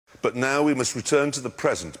But now we must return to the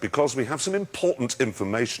present because we have some important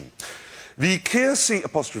information. The Kia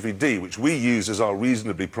Cee'd, which we use as our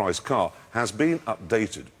reasonably priced car, has been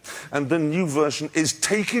updated. And the new version is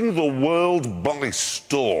taking the world by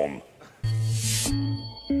storm.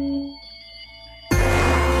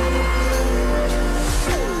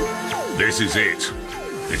 This is it.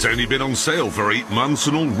 It's only been on sale for 8 months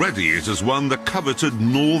and already it has won the coveted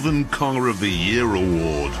Northern Car of the Year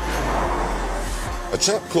award. A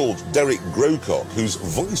chap called Derek Grocock, who's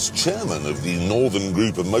vice-chairman of the Northern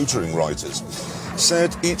Group of Motoring Writers,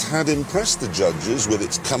 said it had impressed the judges with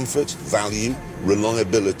its comfort, value,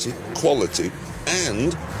 reliability, quality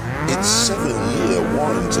and its 7-year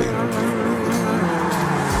warranty.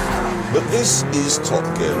 But this is Top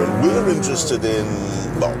Gear and we're interested in,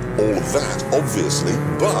 well, all of that, obviously,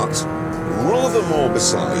 but rather more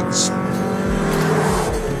besides.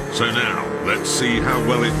 So now, let's see how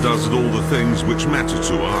well it does at all the things which matter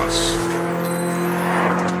to us.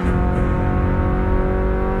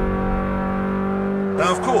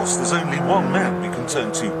 Now, of course, there's only one man we can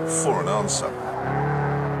turn to for an answer.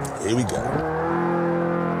 Here we go.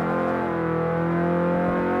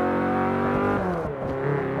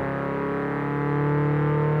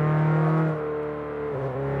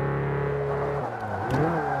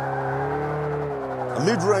 A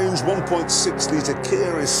mid-range 1.6-litre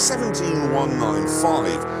Kia is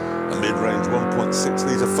 $17,195. A mid-range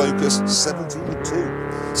 1.6-litre Focus,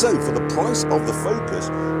 $17,200. So, for the price of the Focus,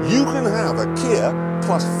 you can have a Kia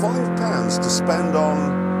plus £5 to spend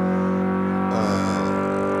on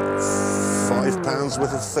 £5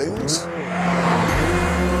 worth of things.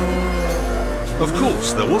 Of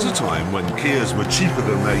course, there was a time when Kias were cheaper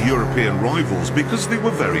than their European rivals because they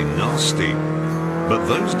were very nasty. But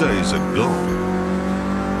those days are gone.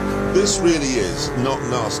 This really is not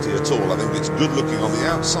nasty at all. I think it's good looking on the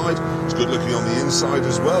outside, it's good looking on the inside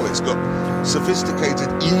as well. It's got sophisticated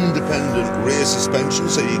independent rear suspension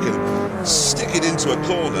so you can stick it into a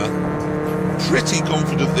corner, pretty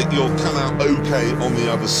confident that you'll come out okay on the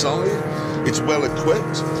other side. It's well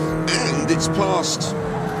equipped and it's passed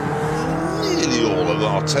nearly all of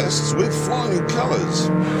our tests with flying colours.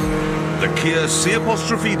 The Kia Cee'd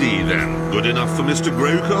then. Good enough for Mr.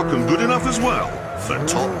 Grocock and good enough as well for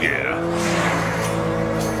Top Gear.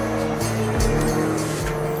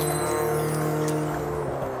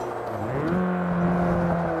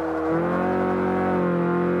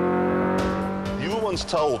 You were once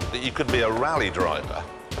told that you could be a rally driver.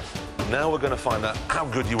 Now we're going to find out how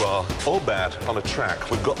good you are, or bad, on a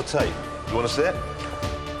track. We've got the tape. You want to see it?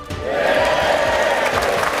 Yeah!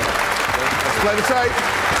 Let's play the tape.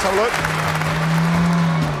 Let's have a look.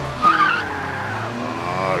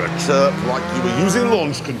 A chirp like you were using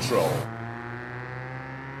launch control.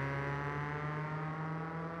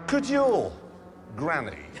 Could your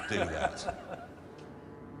granny do that?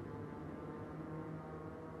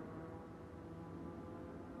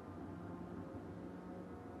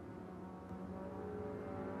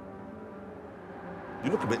 You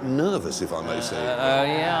look a bit nervous, if I may say.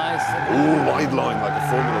 Yeah, I see. Ooh, wide line like a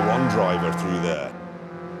Formula 1 driver through there.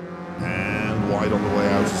 And wide on the way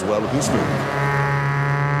out as well, looking smooth.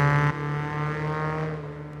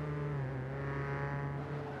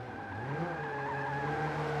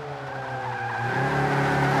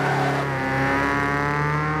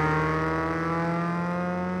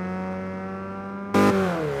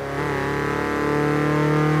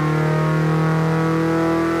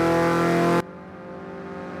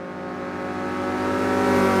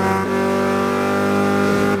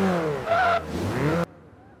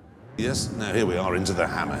 Yes, now here we are into the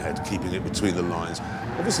hammerhead, keeping it between the lines.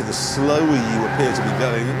 Obviously, the slower you appear to be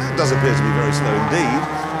going, and that does appear to be very slow indeed,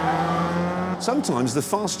 sometimes the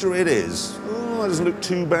faster it is. Oh, that doesn't look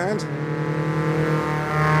too bad.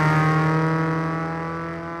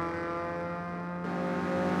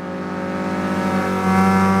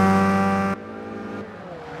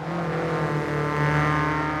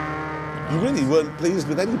 You really weren't pleased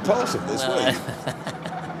with any part of this, were you?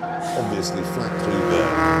 Obviously flat through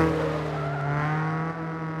there.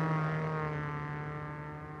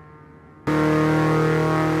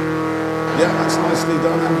 Yeah, that's nicely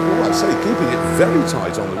done, and well, I'd say keeping it very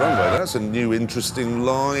tight on the runway. That's a new interesting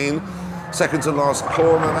line. Second to last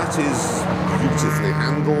corner, that is beautifully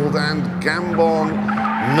handled, and Gambon,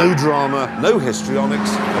 no drama, no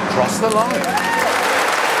histrionics, across the line.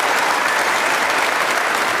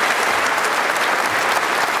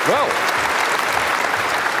 Well,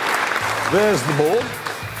 there's the ball.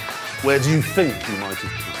 Where do you think you might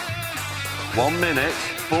have put it? 1 minute,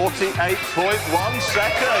 48.1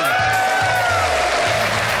 seconds.